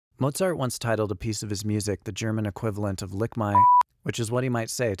Mozart once titled a piece of his music the German equivalent of "lick my," which is what he might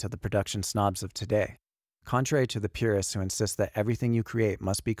say to the production snobs of today. Contrary to the purists who insist that everything you create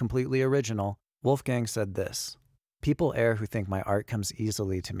must be completely original, Wolfgang said this: "People err who think my art comes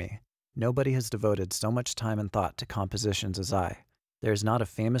easily to me. Nobody has devoted so much time and thought to compositions as I. There is not a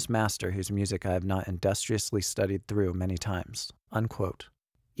famous master whose music I have not industriously studied through many times." Unquote.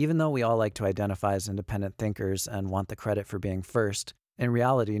 Even though we all like to identify as independent thinkers and want the credit for being first, in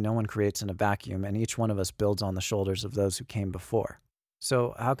reality, no one creates in a vacuum, and each one of us builds on the shoulders of those who came before.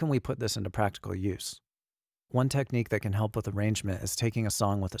 So how can we put this into practical use? One technique that can help with arrangement is taking a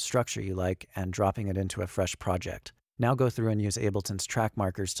song with a structure you like and dropping it into a fresh project. Now go through and use Ableton's track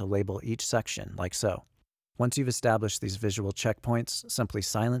markers to label each section, like so. Once you've established these visual checkpoints, simply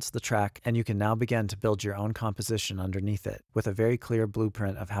silence the track, and you can now begin to build your own composition underneath it, with a very clear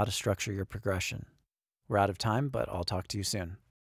blueprint of how to structure your progression. We're out of time, but I'll talk to you soon.